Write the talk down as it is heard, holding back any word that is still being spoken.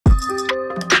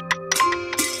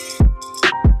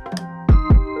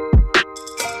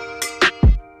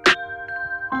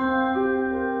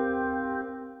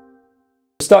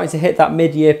starting to hit that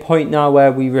mid-year point now where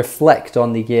we reflect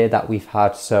on the year that we've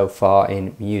had so far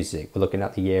in music. We're looking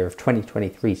at the year of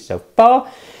 2023 so far.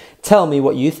 Tell me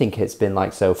what you think it's been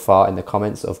like so far in the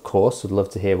comments, of course. Would love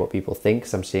to hear what people think,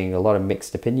 because I'm seeing a lot of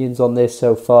mixed opinions on this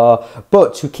so far.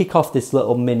 But to kick off this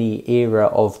little mini era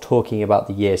of talking about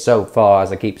the year so far,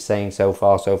 as I keep saying, so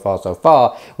far,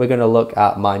 we're going to look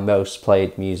at my most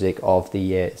played music of the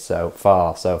year so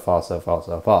far. So,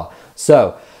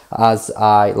 as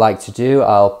I like to do,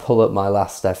 I'll pull up my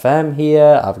Last FM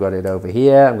here. I've got it over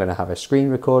here. I'm going to have a screen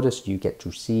recorder so you get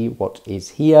to see what is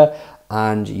here,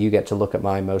 and you get to look at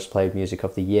my most played music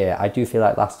of the year. I do feel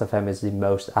like Last FM is the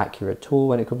most accurate tool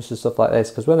when it comes to stuff like this,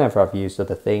 because whenever I've used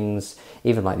other things,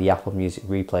 even like the Apple Music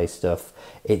Replay stuff,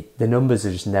 the numbers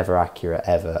are just never accurate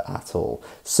ever at all.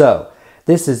 So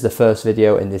this is the first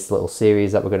video in this little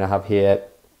series that we're going to have here.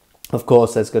 Of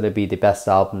course, there's going to be the best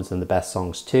albums and the best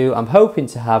songs too. I'm hoping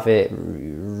to have it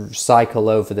cycle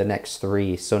over the next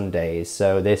 3 Sundays.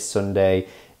 So this Sunday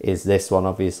is this one,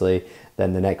 obviously.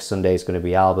 Then the next Sunday is going to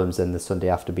be albums, and the Sunday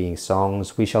after being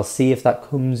songs. We shall see if that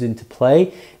comes into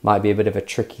play. Might be a bit of a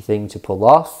tricky thing to pull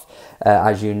off.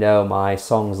 As you know, my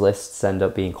songs lists end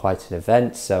up being quite an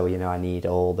event. So, you know, I need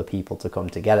all the people to come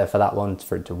together for that one,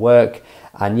 for it to work.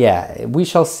 And yeah, we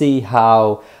shall see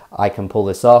how I can pull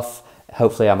this off.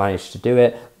 Hopefully I managed to do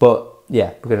it. But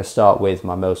yeah, we're going to start with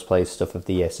my most played stuff of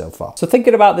the year so far. So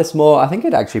thinking about this more, I think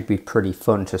it'd actually be pretty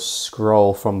fun to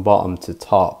scroll from bottom to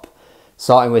top.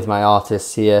 Starting with my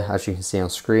artists here, as you can see on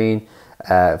screen,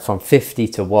 from 50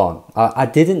 to 1. I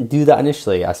didn't do that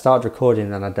initially. I started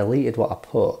recording and I deleted what I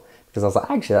put, because I was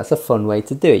like, actually, that's a fun way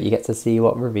to do it. You get to see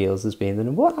what reveals as being the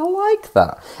number 1. I like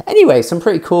that. Anyway, some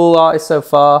pretty cool artists so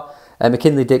far.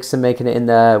 McKinley Dixon making it in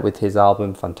there with his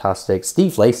album, fantastic.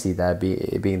 Steve Lacy there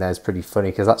being there is pretty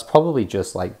funny, because that's probably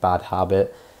just like Bad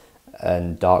Habit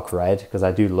and Dark Red, because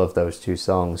I do love those 2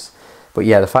 songs. But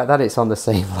yeah, the fact that it's on the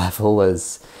same level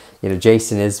as, you know,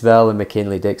 Jason Isbell and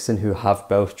McKinley Dixon, who have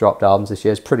both dropped albums this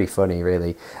year, is pretty funny,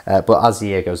 really. But as the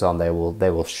year goes on, they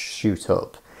will shoot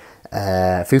up.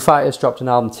 Foo Fighters dropped an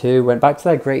album too, went back to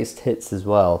their greatest hits as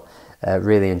well.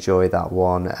 Really enjoyed that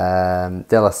one.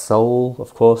 De La Soul,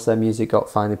 of course, their music got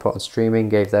finally put on streaming,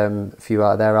 gave them a few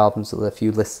out of their albums a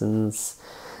few listens.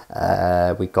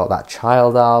 We got that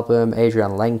Child album,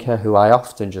 Adrian Lenker, who I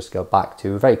often just go back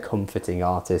to, a very comforting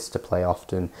artist to play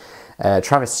often.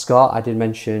 Travis Scott, I did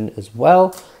mention as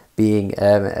well, being,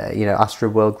 you know, Astro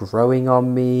World growing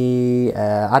on me.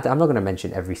 I'm not going to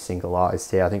mention every single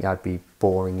artist here. I think I'd be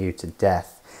boring you to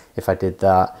death if I did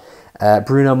that.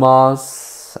 Bruno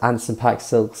Mars, Anderson .Paak,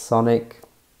 Silk Sonic,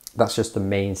 that's just a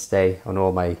mainstay on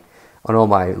all my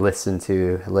listen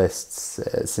to lists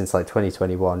since like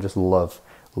 2021. Just love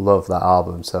that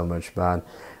album so much, man.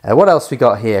 What else we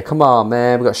got here? Come on,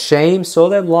 man. We got Shame, saw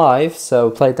them live, so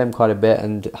played them quite a bit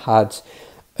and had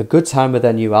a good time with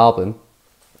their new album.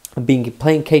 I've been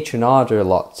playing Kaytranada a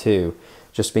lot too.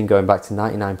 Just been going back to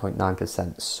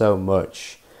 99.9% so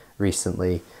much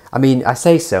recently. I mean, I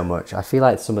say so much. I feel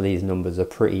like some of these numbers are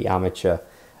pretty amateur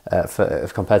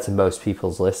compared to most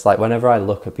people's lists. Like whenever I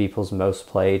look at people's most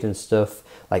played and stuff,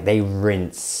 like they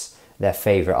rinse their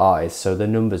favorite artists, so the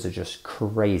numbers are just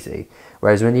crazy.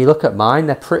 Whereas when you look at mine,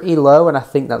 they're pretty low, and I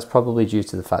think that's probably due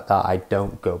to the fact that I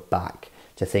don't go back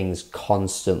to things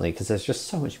constantly, because there's just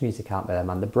so much music out there,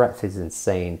 man. The breadth is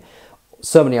insane.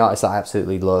 So many artists that I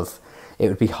absolutely love. It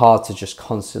would be hard to just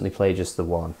constantly play just the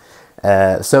one.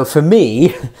 So for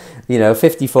me, you know,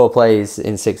 54 plays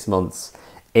in 6 months,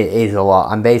 it is a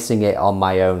lot. I'm basing it on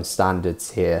my own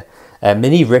standards here.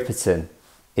 Minnie Riperton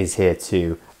is here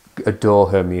too. Adore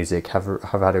her music. Have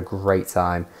had a great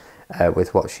time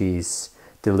with what she's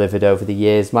delivered over the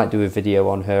years. Might do a video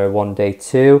on her one day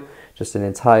too. Just an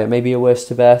entire, maybe a worst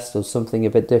to best or something a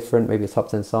bit different. Maybe a top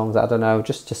 10 songs. I don't know.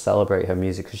 Just to celebrate her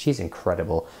music, because she's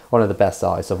incredible. One of the best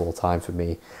artists of all time for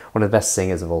me. One of the best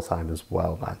singers of all time as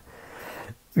well, man.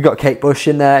 We've got Kate Bush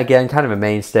in there, again, kind of a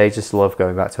mainstay. Just love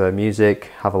going back to her music.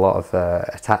 Have a lot of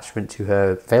attachment to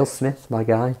her. Vale Smith, my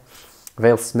guy.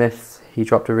 Vale Smith, he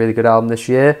dropped a really good album this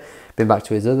year. Been back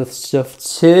to his other stuff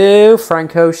too.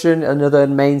 Frank Ocean, another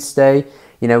mainstay.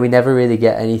 You know, we never really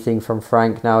get anything from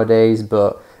Frank nowadays,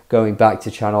 but going back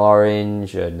to Channel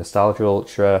Orange and Nostalgia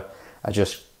Ultra are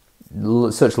just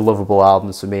such lovable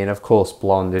albums for me. And of course,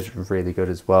 Blonde is really good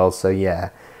as well. So yeah,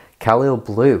 Khalil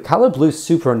Blue. Khalil Blue's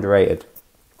super underrated.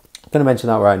 I'm going to mention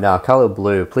that right now. Khalil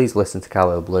Blue, please listen to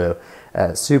Khalil Blue.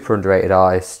 Super underrated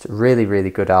artist. Really, really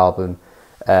good album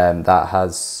that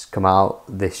has come out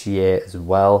this year as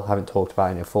well. Haven't talked about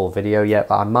it in a full video yet,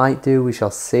 but I might do. We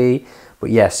shall see.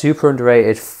 But yeah, super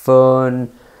underrated, fun,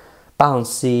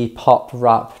 bouncy pop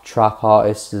rap trap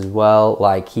artist as well.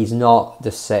 Like, he's not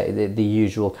the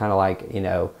usual kind of like, you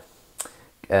know,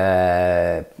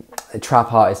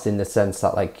 trap artist in the sense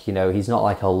that, like, you know, he's not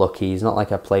like a Lucky, he's not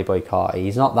like a Playboi Carti,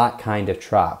 he's not that kind of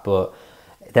trap, but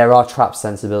there are trap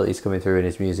sensibilities coming through in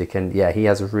his music, and yeah, he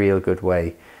has a real good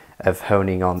way of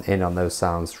honing in on those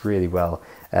sounds really well.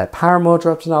 Paramore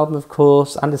dropped an album, of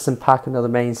course. Anderson .Paak, another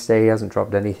mainstay. He hasn't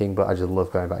dropped anything, but I just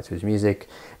love going back to his music.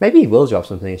 Maybe he will drop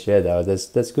something this year, though.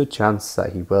 There's a good chance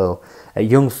that he will.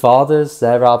 Young Fathers,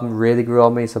 their album really grew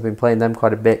on me, so I've been playing them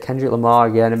quite a bit. Kendrick Lamar,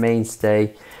 again, a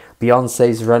mainstay.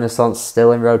 Beyonce's Renaissance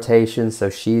still in rotation, so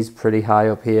she's pretty high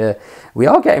up here. We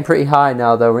are getting pretty high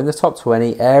now, though. We're in the top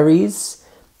 20. Aries.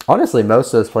 Honestly,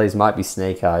 most of those plays might be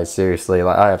Snake Eyes, seriously.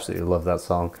 Like, I absolutely love that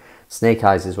song. Snake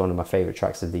Eyes is one of my favourite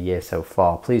tracks of the year so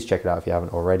far. Please check it out if you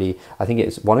haven't already. I think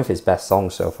it's one of his best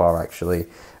songs so far, actually,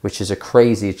 which is a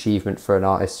crazy achievement for an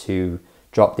artist who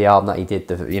dropped the album that he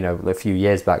did, a few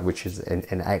years back, which is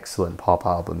an excellent pop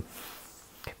album.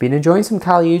 Been enjoying some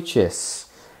Kali Uchis.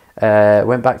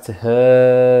 Went back to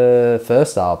her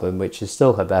first album, which is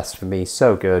still her best for me.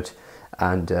 So good.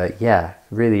 And yeah,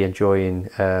 really enjoying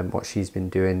what she's been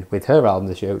doing with her album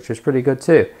this year, which was pretty good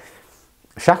too.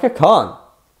 Chaka Khan.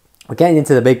 We're getting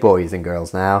into the big boys and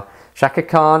girls now. Chaka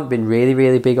Khan, been really,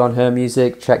 really big on her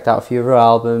music. Checked out a few of her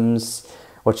albums.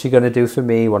 What's She Gonna Do For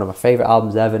Me? One of my favourite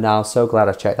albums ever now. So glad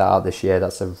I checked that out this year.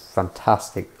 That's a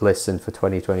fantastic listen for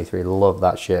 2023. Love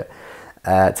that shit.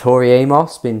 Tori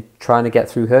Amos, been trying to get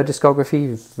through her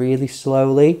discography really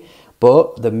slowly.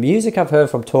 But the music I've heard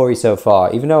from Tori so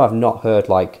far, even though I've not heard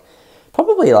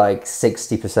probably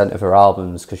 60% of her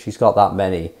albums, because she's got that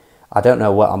many, I don't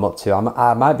know what I'm up to.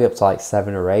 I might be up to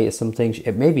 7 or 8 or something.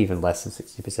 It may be even less than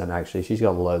 60% actually. She's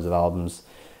got loads of albums,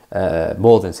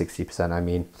 more than 60%. I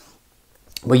mean,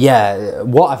 but yeah,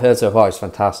 what I've heard so far is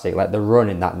fantastic. Like, the run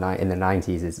in the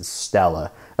 90s is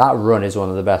stellar. That run is one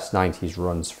of the best 90s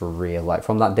runs for real. Like,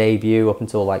 from that debut up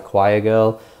until Choir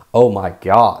Girl. Oh my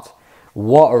god,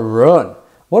 what a run!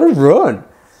 What a run!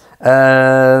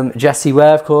 Jessie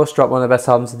Ware, of course, dropped one of the best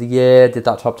albums of the year. Did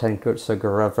that top 10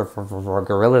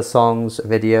 Gorilla Songs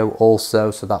video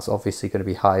also, so that's obviously going to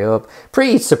be high up.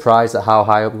 Pretty surprised at how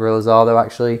high up Gorillaz are, though,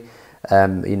 actually.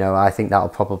 I think that'll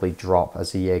probably drop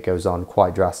as the year goes on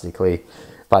quite drastically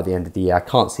by the end of the year. I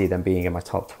can't see them being in my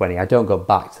top 20. I don't go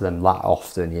back to them that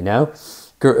often,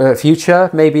 Future,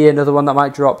 maybe another one that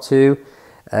might drop too.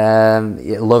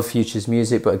 Love Future's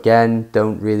music, but again,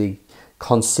 don't really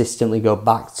consistently go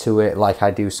back to it like I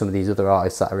do some of these other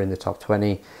artists that are in the top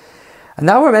 20. And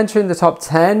now we're entering the top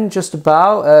 10 just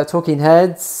about. Talking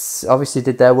Heads obviously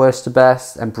did their worst to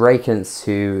best, and Breakance,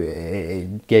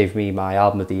 who gave me my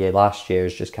album of the year last year,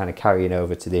 is just kind of carrying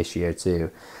over to this year too.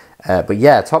 But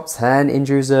yeah, top 10.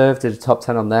 Injury Reserve did a top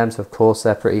 10 on them, so of course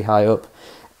they're pretty high up.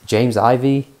 James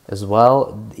Ivy as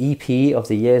well, EP of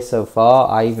the year so far.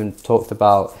 I even talked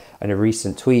about in a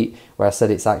recent tweet where I said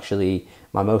it's actually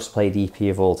my most played EP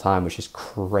of all time, which is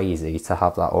crazy to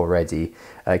have that already.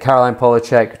 Caroline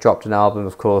Polachek dropped an album,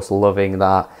 of course, loving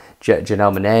that.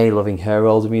 Janelle Monáe, loving her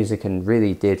older music, and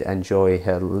really did enjoy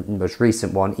her most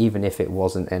recent one, even if it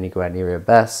wasn't anywhere near her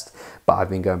best. But I've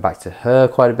been going back to her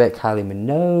quite a bit. Kylie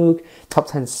Minogue, top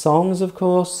 10 songs, of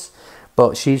course,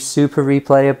 but she's super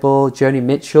replayable. Joni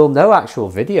Mitchell, no actual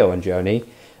video on Joni,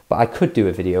 but I could do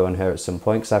a video on her at some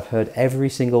point because I've heard every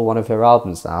single one of her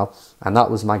albums now, and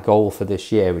that was my goal for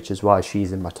this year, which is why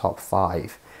she's in my top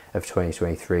 5 of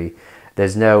 2023.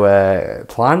 There's no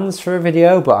plans for a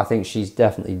video, but I think she's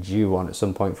definitely due one at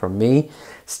some point from me.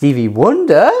 Stevie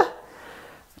Wonder,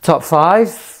 top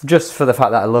 5, just for the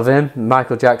fact that I love him.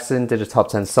 Michael Jackson did a top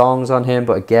 10 songs on him,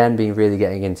 but again, been really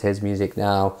getting into his music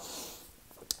now.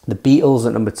 The Beatles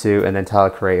at number 2, and then Tyler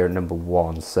Creator at number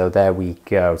 1. So there we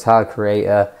go. Tyler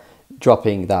Creator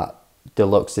dropping that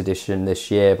deluxe edition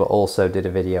this year, but also did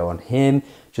a video on him.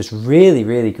 Just really,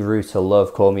 really grew to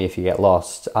love Call Me If You Get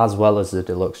Lost, as well as the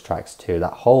deluxe tracks too.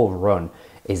 That whole run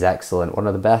is excellent. One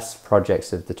of the best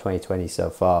projects of the 2020 so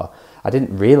far. I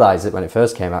didn't realise it when it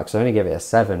first came out because I only gave it a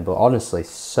 7, but honestly,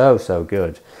 so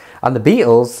good. And the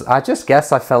Beatles, I just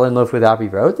guess I fell in love with Abbey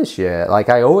Road this year. Like,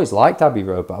 I always liked Abbey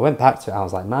Road, but I went back to it and I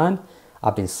was like, man,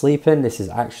 I've been sleeping. This is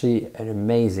actually an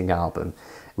amazing album,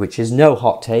 which is no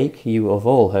hot take. You have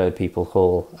all heard people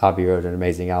call Abbey Road an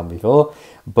amazing album before,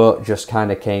 but just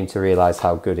kind of came to realise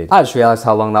how good it is. I just realised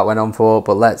how long that went on for,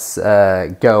 but let's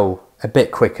go a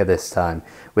bit quicker this time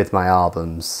with my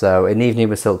albums. So, In the Evening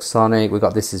with Silk Sonic, we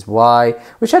got This Is Why,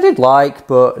 which I did like,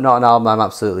 but not an album I'm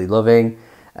absolutely loving.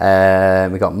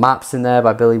 We got Maps in there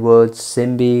by Billy Woods,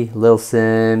 Simbi, Lil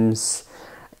Sims.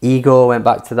 Igor went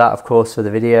back to that, of course, for the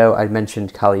video. I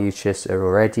mentioned Kali Uchis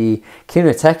already.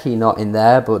 Kinoteki not in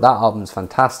there, but that album's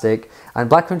fantastic. And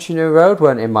Black Country New Road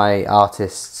weren't in my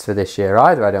artists for this year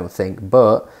either, I don't think.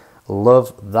 But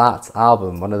love that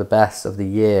album, one of the best of the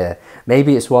year.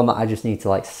 Maybe it's one that I just need to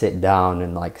like sit down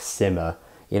and like simmer,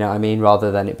 you know what I mean?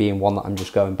 Rather than it being one that I'm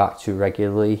just going back to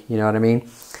regularly, you know what I mean?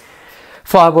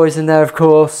 Fireboy's in there, of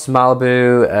course.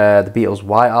 Malibu, the Beatles'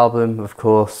 White Album, of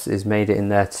course, is made it in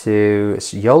there too.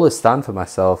 Yola's Stand For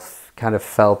Myself, kind of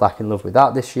fell back in love with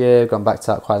that this year. Gone back to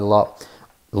that quite a lot.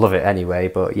 Love it anyway,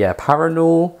 but yeah,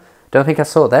 Parannoul. Don't think I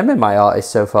saw them in my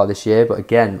artists so far this year, but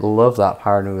again, love that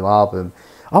Parannoul album.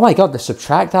 Oh my god, the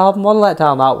Subtract album, what a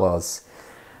letdown that was.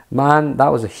 Man, that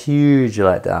was a huge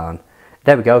letdown.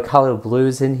 There we go, Khalil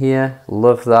Blue's in here.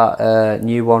 Love that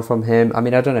new one from him. I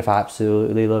mean, I don't know if I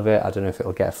absolutely love it. I don't know if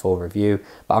it'll get a full review,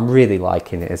 but I'm really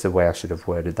liking it is the way I should have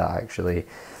worded that actually.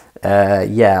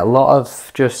 Yeah, a lot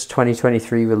of just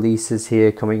 2023 releases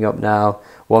here coming up now.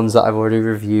 Ones that I've already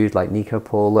reviewed, like Nico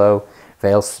Polo,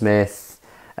 Vale Smith.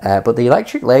 But the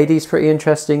Electric Lady's pretty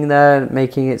interesting there,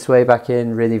 making its way back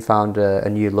in. Really found a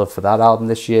new love for that album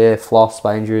this year. Floss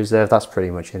by Injury Reserve, that's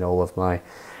pretty much in all of my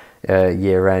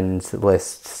year-end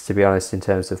lists, to be honest, in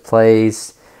terms of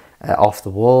plays. Off the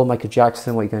Wall, Michael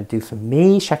Jackson, What You Gonna Do For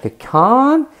Me, Shaka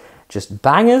Khan, just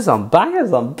bangers on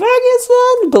bangers on bangers,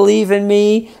 man. Believe in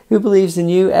Me, Who Believes in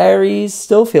You, Aries,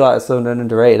 still feel like it's an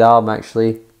underrated album,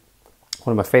 actually.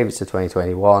 One of my favourites of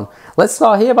 2021. Let's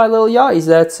Start Here by Lil Yachty's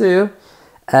there too.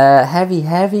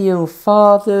 Heavy Young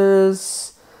Fathers.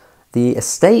 The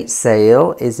Estate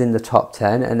Sale is in the top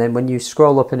 10, and then when you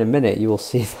scroll up in a minute, you will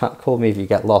see that Call Me If You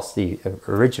Get Lost, the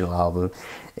original album,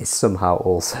 is somehow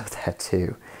also there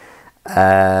too.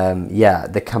 Yeah,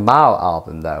 the Kamau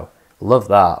album though, love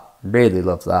that, really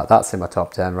love that. That's in my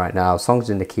top 10 right now. Songs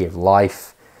in the Key of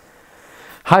Life.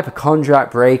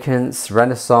 Hypochondriac, Breakance,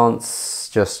 Renaissance,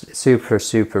 just super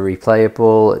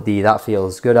replayable. The That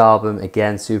Feels Good album,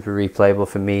 again, super replayable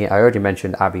for me. I already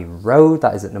mentioned Abbey Road,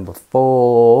 that is at number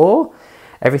 4.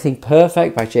 Everything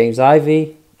Perfect by James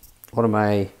Ivey, one of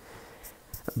my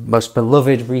most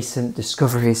beloved recent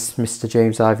discoveries, Mr.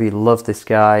 James Ivey, love this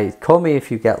guy. Call Me If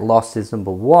You Get Lost is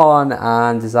number 1,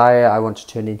 and Desire, I Want to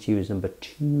Turn Into You is number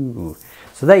 2.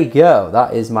 So there you go,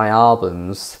 that is my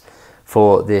albums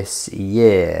for this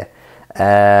year.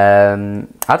 I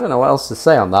don't know what else to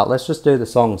say on that. Let's just do the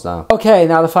songs now. Okay,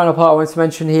 now the final part I want to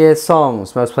mention here,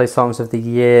 songs. Most played songs of the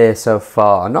year so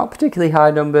far. Not particularly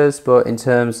high numbers, but in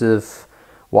terms of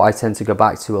what I tend to go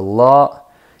back to a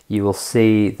lot, you will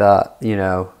see that, you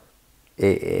know,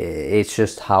 it's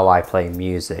just how I play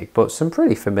music. But some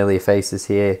pretty familiar faces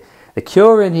here. The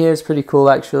Cure in here is pretty cool,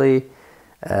 actually.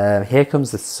 Here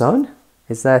Comes the Sun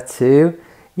is there too.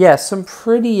 Yeah, some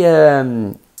pretty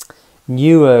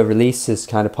newer releases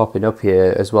kind of popping up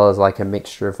here, as well as like a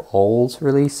mixture of old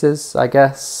releases, I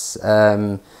guess.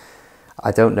 I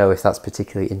don't know if that's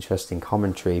particularly interesting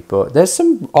commentary, but there's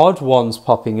some odd ones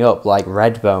popping up, like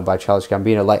Redbone by Childish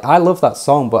Gambino. Like, I love that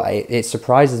song, but it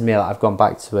surprises me that I've gone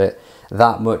back to it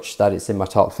that much that it's in my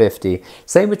top 50.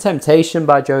 Same with Temptation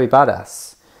by Joey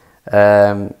Badass.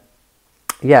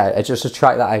 Yeah, it's just a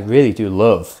track that I really do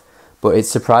love, but it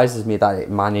surprises me that it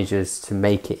manages to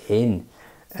make it in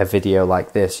a video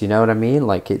like this, you know what I mean?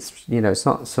 Like, it's, you know, it's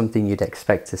not something you'd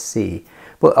expect to see,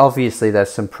 but obviously there's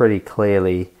some pretty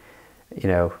clearly, you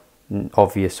know,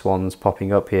 obvious ones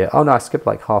popping up here. Oh no, I skipped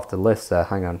like half the list there,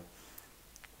 hang on.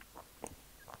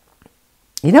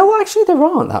 You know what, actually there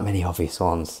aren't that many obvious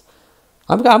ones.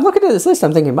 I'm looking at this list,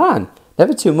 I'm thinking, man,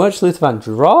 Never Too Much, Luther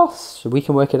Vandross, We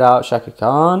Can Work It Out, Shaka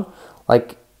Khan.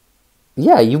 Like,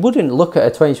 yeah, you wouldn't look at a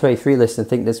 2023 list and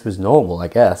think this was normal, I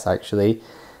guess, actually.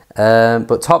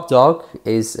 But Top Dog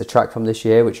is a track from this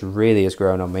year, which really has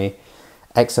grown on me.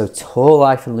 EXO Tour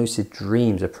Life and Lucid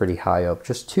Dreams are pretty high up.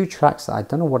 Just two tracks that I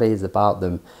don't know what it is about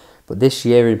them, but this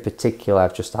year in particular,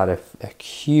 I've just had a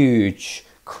huge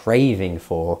craving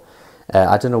for.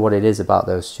 I don't know what it is about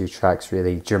those two tracks,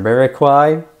 really.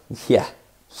 Jamiroquai, yeah.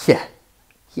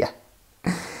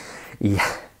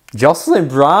 Jocelyn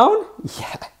Brown,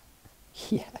 yeah.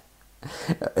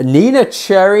 Nina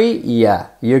Cherry, yeah.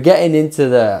 You're getting into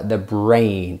the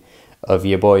brain of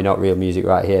your boy Not Real Music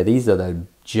right here. These are the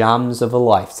jams of a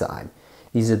lifetime.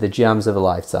 These are the jams of a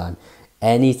lifetime.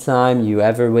 Anytime you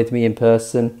ever with me in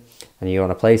person and you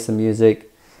want to play some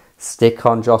music, stick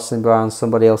on Jocelyn Brown,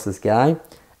 Somebody Else's Guy,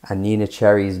 and Nina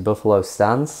Cherry's Buffalo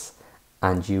Stance,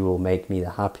 and you will make me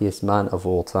the happiest man of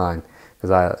all time.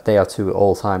 Because they are two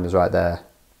all-timers right there.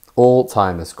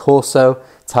 All-timers. Corso,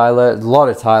 Tyler, a lot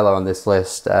of Tyler on this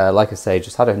list. Like I say,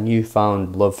 just had a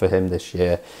newfound love for him this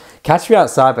year. Catch Me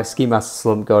Outside by Ski Master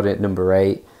Slump got it at number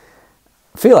 8.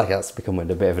 I feel like that's becoming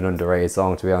a bit of an underrated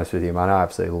song, to be honest with you, man. I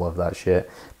absolutely love that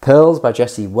shit. Pearls by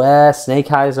Jessie Ware.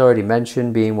 Snake Eyes already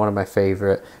mentioned, being one of my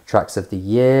favourite tracks of the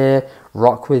year.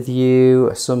 Rock With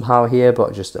You, somehow here,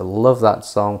 but just I love that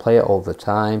song. Play it all the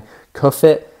time. Cuff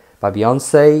It by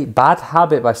Beyonce. Bad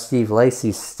Habit by Steve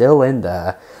Lacy, still in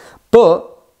there. But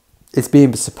it's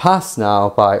being surpassed now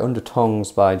by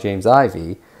Undertongues by James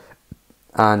Ivy.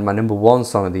 And my number one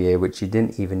song of the year, which you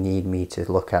didn't even need me to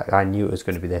look at, I knew it was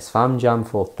going to be this, Fam Jam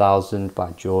 4000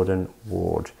 by Jordan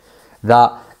Ward.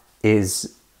 That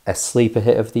is a sleeper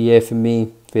hit of the year for me.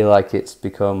 I feel like it's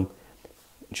become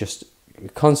just a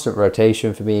constant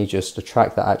rotation for me, just a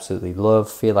track that I absolutely love.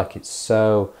 I feel like it's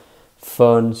so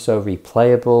fun, so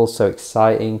replayable, so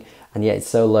exciting, and yet it's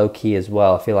so low-key as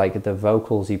well. I feel like the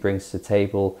vocals he brings to the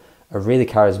table are really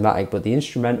charismatic, but the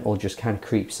instrumental just kind of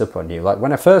creeps up on you. Like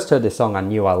when I first heard this song, I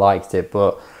knew I liked it,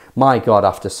 but my God,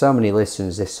 after so many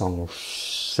listens, this song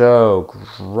so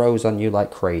grows on you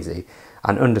like crazy.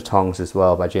 And Undertongues as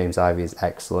well by James Ivy is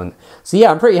excellent. So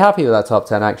yeah, I'm pretty happy with that top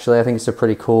 10 actually. I think it's a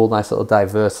pretty cool, nice little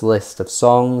diverse list of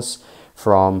songs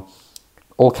from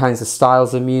all kinds of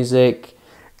styles of music.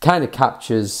 Kind of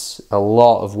captures a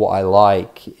lot of what I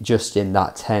like just in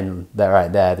that 10 there,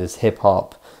 right there. There's hip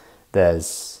hop,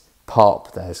 there's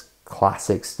pop, there's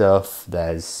classic stuff,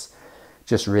 there's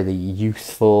just really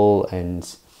youthful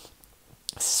and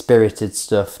spirited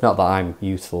stuff. Not that I'm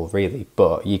youthful really,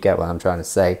 but you get what I'm trying to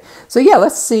say. So yeah,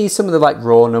 let's see some of the like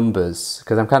raw numbers,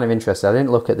 because I'm kind of interested. I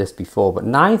didn't look at this before, but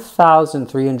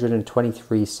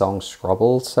 9,323 songs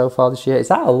scrobbled so far this year. Is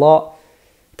that a lot?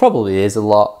 Probably is a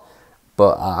lot,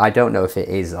 but I don't know if it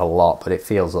is a lot, but it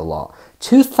feels a lot.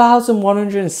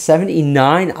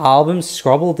 2,179 albums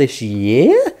scrobbled this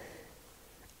year?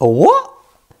 What?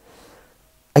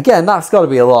 Again, that's got to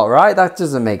be a lot, right? That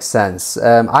doesn't make sense.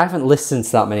 I haven't listened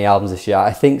to that many albums this year.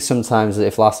 I think sometimes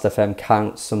if Last.fm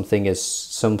counts something as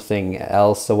something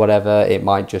else or whatever, it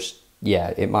might just,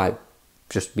 yeah, it might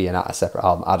just be a separate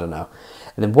album. I don't know.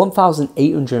 And then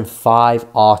 1,805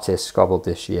 artists scrobbled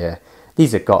this year.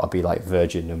 These have got to be like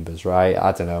Virgin numbers, right?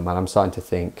 I don't know, man. I'm starting to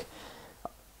think,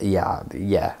 yeah.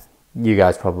 You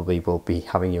guys probably will be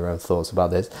having your own thoughts about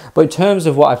this. But in terms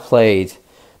of what I've played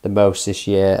the most this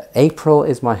year, April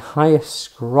is my highest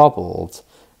scrobbled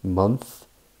month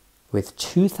with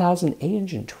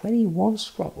 2,821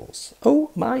 scrobbles.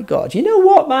 Oh my God. You know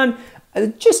what, man?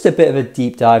 Just a bit of a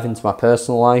deep dive into my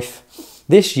personal life.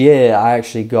 This year, I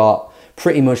actually got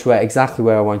pretty much exactly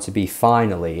where I wanted to be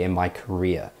finally in my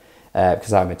career.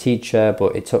 Because I'm a teacher,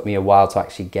 but it took me a while to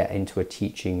actually get into a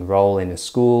teaching role in a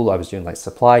school. I was doing like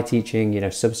supply teaching, you know,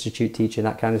 substitute teaching,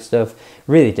 that kind of stuff.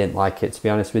 Really didn't like it, to be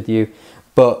honest with you.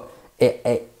 But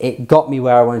it got me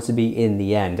where I wanted to be in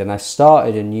the end. And I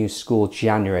started a new school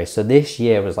January. So this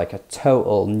year was like a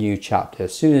total new chapter.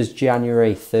 As soon as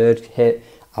January 3rd hit,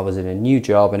 I was in a new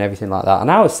job and everything like that.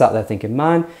 And I was sat there thinking,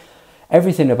 man,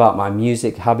 everything about my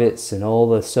music habits and all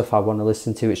the stuff I want to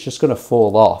listen to, it's just going to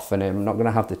fall off and I'm not going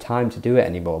to have the time to do it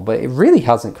anymore. But it really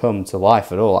hasn't come to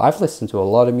life at all. I've listened to a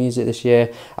lot of music this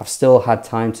year. I've still had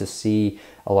time to see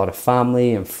a lot of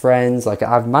family and friends. Like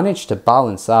I've managed to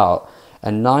balance out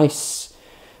a nice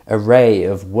array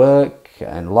of work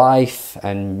and life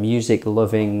and music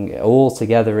loving all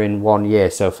together in 1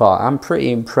 year so far. I'm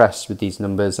pretty impressed with these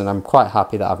numbers and I'm quite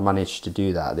happy that I've managed to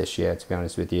do that this year, to be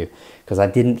honest with you, because I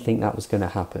didn't think that was going to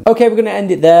happen. Okay, we're going to end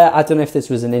it there. I don't know if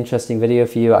this was an interesting video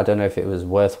for you. I don't know if it was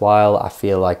worthwhile. I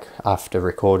feel like after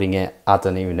recording it, I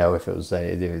don't even know if there was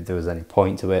any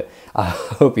point to it. I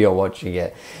hope you're watching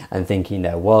it and thinking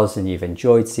there was, and you've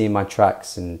enjoyed seeing my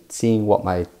tracks and seeing what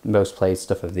my most played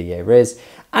stuff of the year is.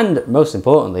 And most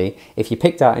importantly, if you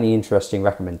picked out any interesting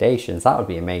recommendations, that would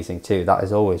be amazing too. That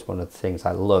is always one of the things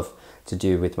I love to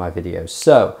do with my videos.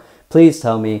 So please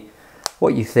tell me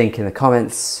what you think in the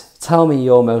comments. Tell me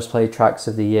your most played tracks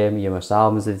of the year, your most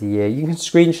albums of the year. You can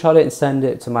screenshot it and send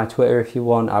it to my Twitter if you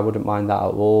want. I wouldn't mind that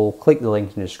at all. Click the link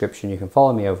in the description. You can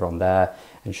follow me over on there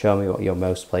and show me what your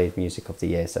most played music of the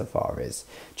year so far is.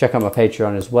 Check out my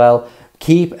Patreon as well.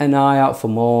 Keep an eye out for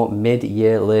more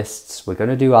mid-year lists. We're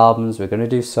going to do albums, we're going to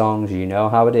do songs, you know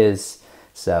how it is.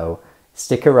 So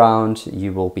stick around,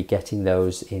 you will be getting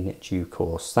those in due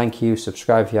course. Thank you,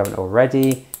 subscribe if you haven't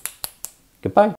already. Goodbye.